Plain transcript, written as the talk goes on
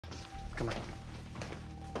Come on.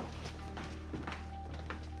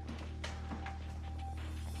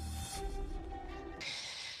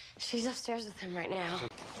 She's upstairs with him right now.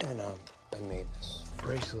 And I made this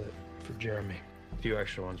bracelet for Jeremy. A few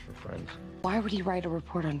extra ones for friends. Why would he write a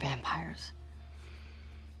report on vampires?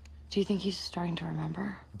 Do you think he's starting to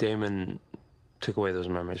remember? Damon took away those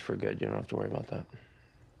memories for good. You don't have to worry about that.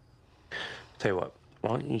 Tell you what,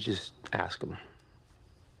 why don't you just ask him?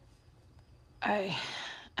 I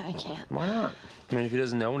can't. Why not? I mean, if he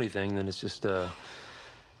doesn't know anything, then it's just an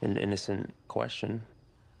innocent question.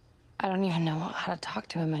 I don't even know how to talk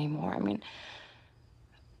to him anymore. I mean,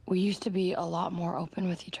 we used to be a lot more open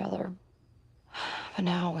with each other. But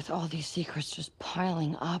now, with all these secrets just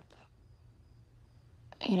piling up,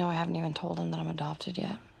 you know, I haven't even told him that I'm adopted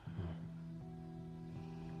yet.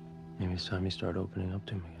 Maybe it's time you start opening up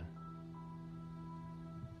to him again.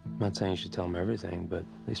 I'm not saying you should tell him everything, but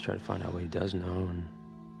at least try to find out what he does know and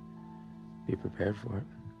be prepared for it.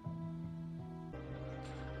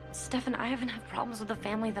 Stefan, I haven't had problems with a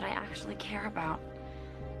family that I actually care about.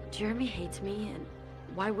 Jeremy hates me, and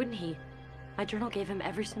why wouldn't he? My journal gave him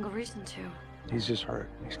every single reason to. He's just hurt.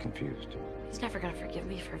 He's confused. He's never gonna forgive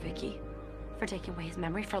me for Vicky, for taking away his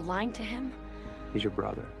memory, for lying to him. He's your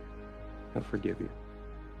brother. He'll forgive you.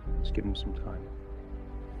 Just give him some time.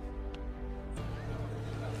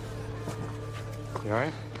 You all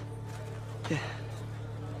right? Yeah.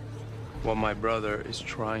 What my brother is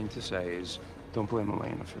trying to say is, don't blame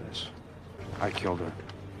Elena for this. I killed her.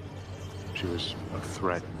 She was a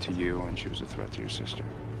threat to you, and she was a threat to your sister.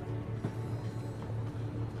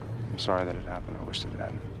 I'm sorry that it happened. I wish that it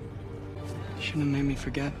hadn't. You shouldn't have made me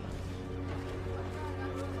forget.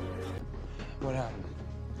 What happened?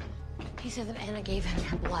 He said that Anna gave him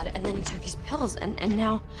her blood, and then he took his pills, and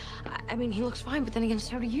now, I mean, he looks fine, but then again,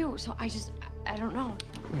 so do you. So I don't know.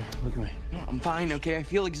 Come here, look at me. No, I'm fine, okay? I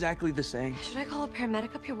feel exactly the same. Should I call a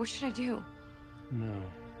paramedic up here? What should I do? No.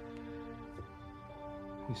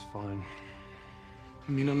 He's fine.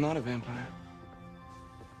 I mean, I'm not a vampire.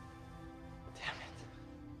 Damn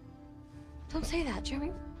it. Don't say that,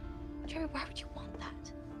 Jeremy. Jeremy, why would you want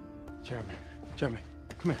that? Jeremy,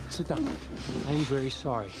 come here, sit down. I am very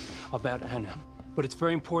sorry about Anna, but it's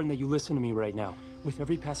very important that you listen to me right now. With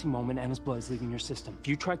every passing moment, Anna's blood is leaving your system. If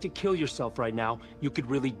you tried to kill yourself right now, you could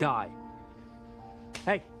really die.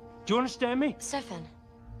 Hey, do you understand me? Stefan.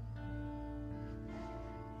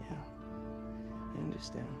 Yeah, I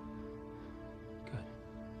understand. Good.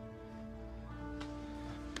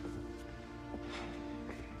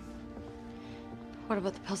 What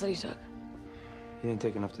about the pills that he took? He didn't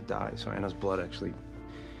take enough to die, so Anna's blood actually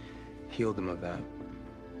healed him of that.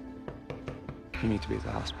 You need to be at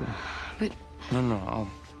the hospital. But... No,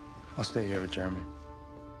 I'll stay here with Jeremy.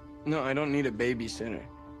 No, I don't need a babysitter.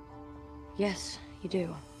 Yes, you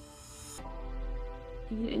do.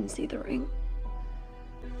 You didn't see the ring.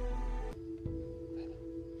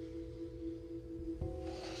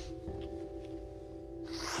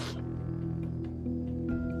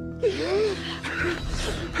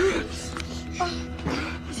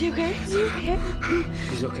 Is he okay? Is he okay?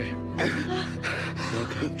 He's okay. He's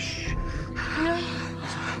okay. Shh. No.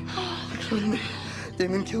 Killed me.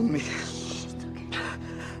 Damon killed me. It's okay.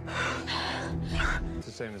 It's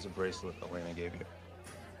the same as a bracelet Elena gave you.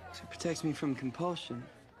 It protects me from compulsion.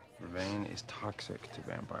 Vervain is toxic to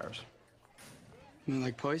vampires. You mean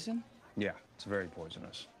like poison? Yeah, it's very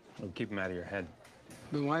poisonous. It'll keep them out of your head.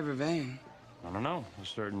 But why Vervain? I don't know. There's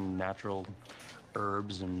certain natural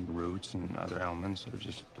herbs and roots and other elements that are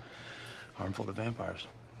just harmful to vampires.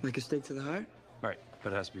 Like a stake to the heart? Right,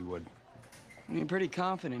 but it has to be wood. You're pretty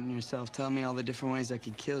confident in yourself, telling me all the different ways I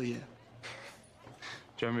could kill you.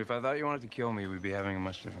 Jeremy, if I thought you wanted to kill me, we'd be having a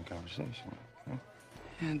much different conversation. Yeah?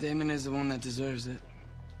 Yeah, Damon is the one that deserves it.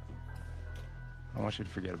 I want you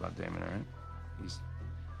to forget about Damon, all right? He's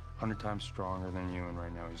 100 times stronger than you, and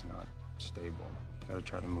right now he's not stable. You gotta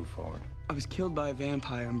try to move forward. I was killed by a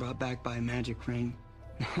vampire and brought back by a magic ring.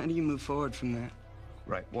 How do you move forward from that?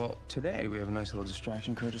 Right, well, today we have a nice little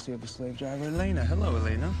distraction courtesy of the slave driver, Elena. Hello,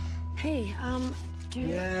 Elena. Hey, do you...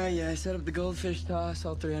 Yeah, I set up the goldfish toss,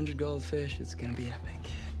 all 300 goldfish. It's gonna be epic.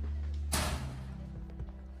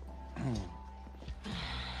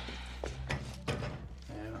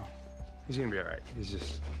 Yeah, he's gonna be all right. He's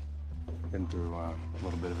just been through a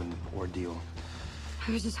little bit of an ordeal.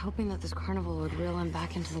 I was just hoping that this carnival would reel him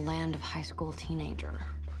back into the land of high school teenager.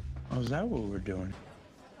 Oh, is that what we're doing?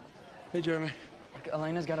 Hey, Jeremy.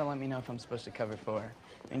 Elena's gotta let me know if I'm supposed to cover for her.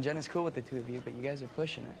 And Jen is cool with the two of you, but you guys are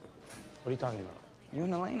pushing it. What are you talking about? You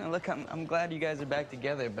and Elena, look, I'm glad you guys are back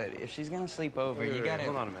together, but if she's gonna sleep over, you gotta...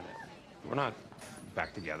 Hold on a minute. We're not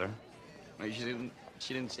back together. Like,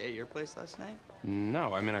 She didn't stay at your place last night?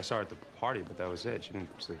 No, I mean, I saw her at the party, but that was it. She didn't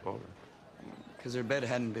sleep over. Because her bed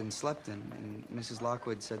hadn't been slept in, and Mrs.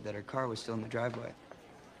 Lockwood said that her car was still in the driveway.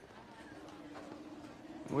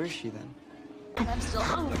 Where is she then? I'm still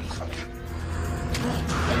hungry.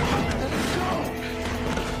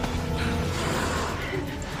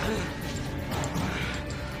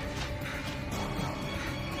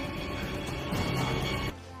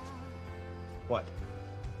 What?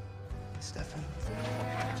 Stefan?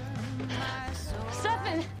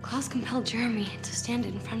 Stefan! Klaus compelled Jeremy to stand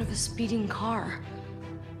in front of a speeding car.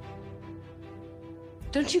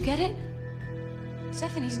 Don't you get it?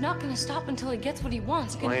 Stefan, he's not gonna stop until he gets what he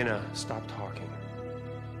wants. Elena, stop talking.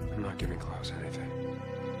 I'm not giving Klaus anything.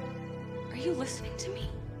 Are you listening to me?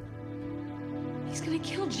 He's gonna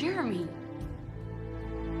kill Jeremy.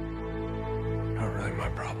 Not really my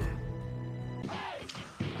problem.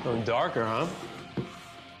 Going darker, huh?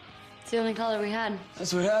 It's the only color we had.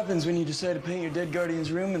 That's what happens when you decide to paint your dead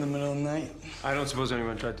guardian's room in the middle of the night. I don't suppose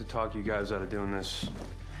anyone tried to talk you guys out of doing this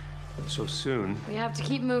so soon. We have to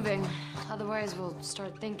keep moving. Otherwise, we'll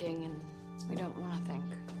start thinking, and we don't want to think.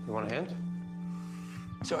 You want a hint?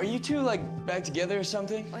 So are you two, like, back together or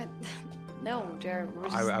something? What? No, Jared, we're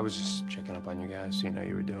just... I was just checking up on you guys, seeing how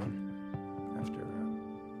you were doing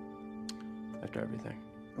after everything.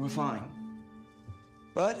 We're fine.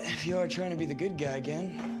 But if you are trying to be the good guy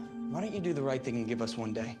again, why don't you do the right thing and give us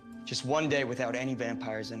one day? Just one day without any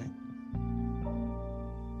vampires in it.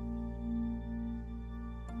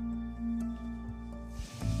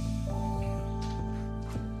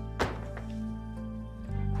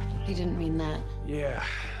 He didn't mean that. Yeah,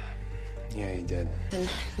 he did. Then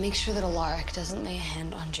make sure that Alaric doesn't lay a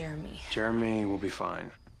hand on Jeremy. Jeremy will be fine.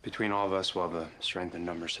 Between all of us, we'll have the strength and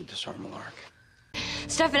numbers to disarm Alaric.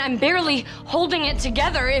 Stefan, I'm barely holding it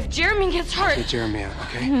together. If Jeremy gets hurt... Get Jeremy out,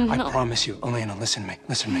 okay? No. I promise you. Elena, listen to me.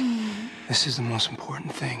 Listen to me. This is the most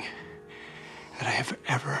important thing that I have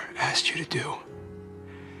ever asked you to do.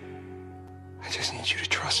 I just need you to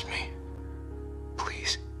trust me.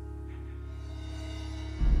 Please.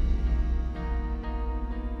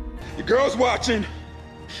 The girl's watching.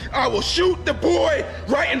 I will shoot the boy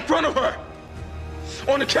right in front of her.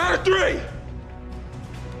 On the count of 3.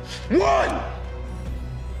 1,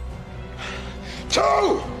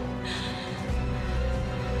 2.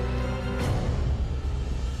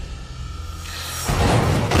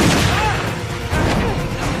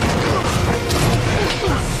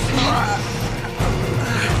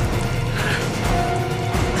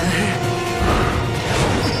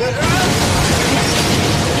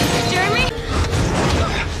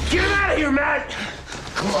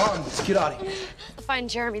 Come on, let's get out of here. Find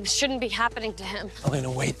Jeremy. This shouldn't be happening to him.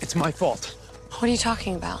 Elena, wait. It's my fault. What are you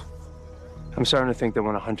talking about? I'm starting to think that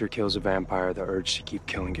when a hunter kills a vampire, the urge to keep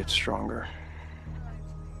killing gets stronger.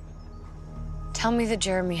 Tell me that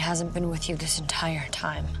Jeremy hasn't been with you this entire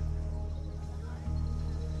time.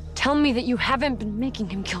 Tell me that you haven't been making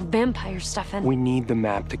him kill vampires, Stefan. We need the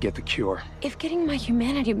map to get the cure. If getting my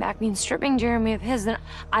humanity back means stripping Jeremy of his, then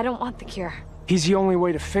I don't want the cure. He's the only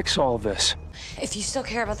way to fix all of this. If you still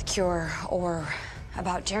care about the cure or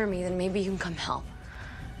about Jeremy, then maybe you can come help.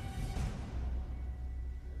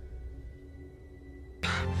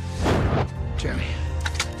 Jeremy.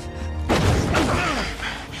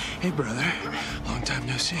 Hey, brother. Long time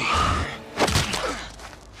no see.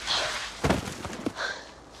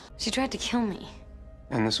 She tried to kill me.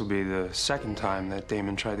 And this will be the second time that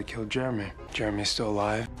Damon tried to kill Jeremy. Jeremy's still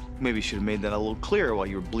alive. Maybe you should have made that a little clearer while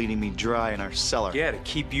you were bleeding me dry in our cellar. Yeah, to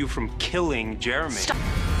keep you from killing Jeremy. Stop.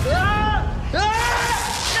 Ah! Ah!